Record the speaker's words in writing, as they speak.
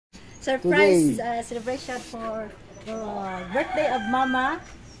surprise celebration for the birthday of Mama.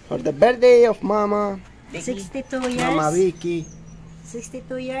 For the birthday of Mama. 62 years. Mama Viky.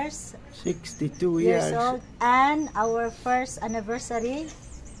 62 years. 62 years old. And our first anniversary.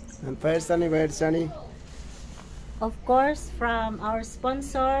 And first anniversary. Of course, from our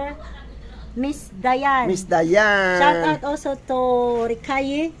sponsor, Miss Dianne. Miss Dianne. Shout out also to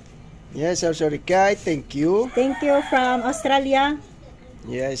Recay. Yes, also Recay. Thank you. Thank you from Australia.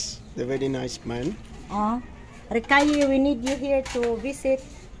 Yes, the very nice man. Recay, we need you here to visit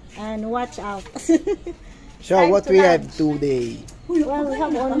and watch out. So what we have today? Well, we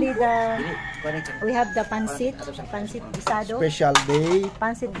have only the pancit guisado. Special day.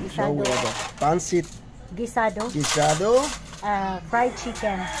 Pancit So we guisado. have a pancit Guisado. Fried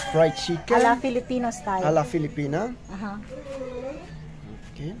chicken. Fried chicken. A la Filipino style. A la Filipina.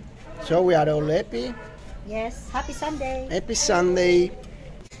 Okay. So we are all happy. Yes. Happy Sunday. Happy Sunday.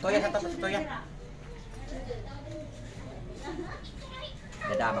 Toya sa tapos, toya.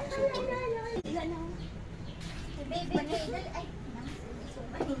 Dadama ko sipol.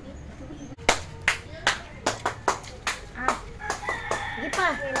 Sige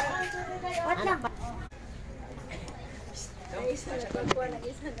pa. What lang ba?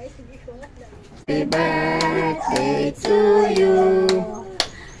 Happy birthday to you.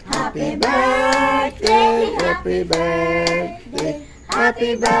 Happy birthday, happy birthday,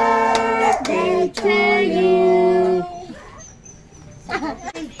 happy birthday to you.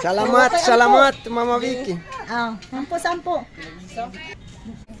 Salamat, salamat, Mama Viky. Sampo.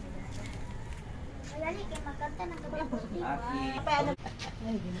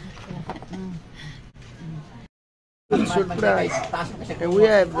 Surprise. And we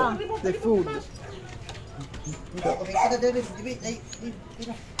have the food.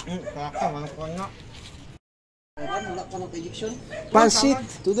 Pancit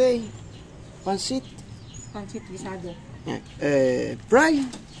today. Pancit. Pancit guisado.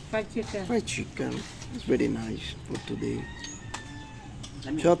 Fried Fried chicken. chicken. It's very nice for today.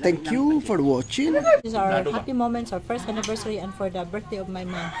 So thank you for watching. These are our happy moments, our first anniversary, and for the birthday of my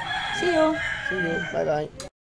mom. See you. See you. Bye bye.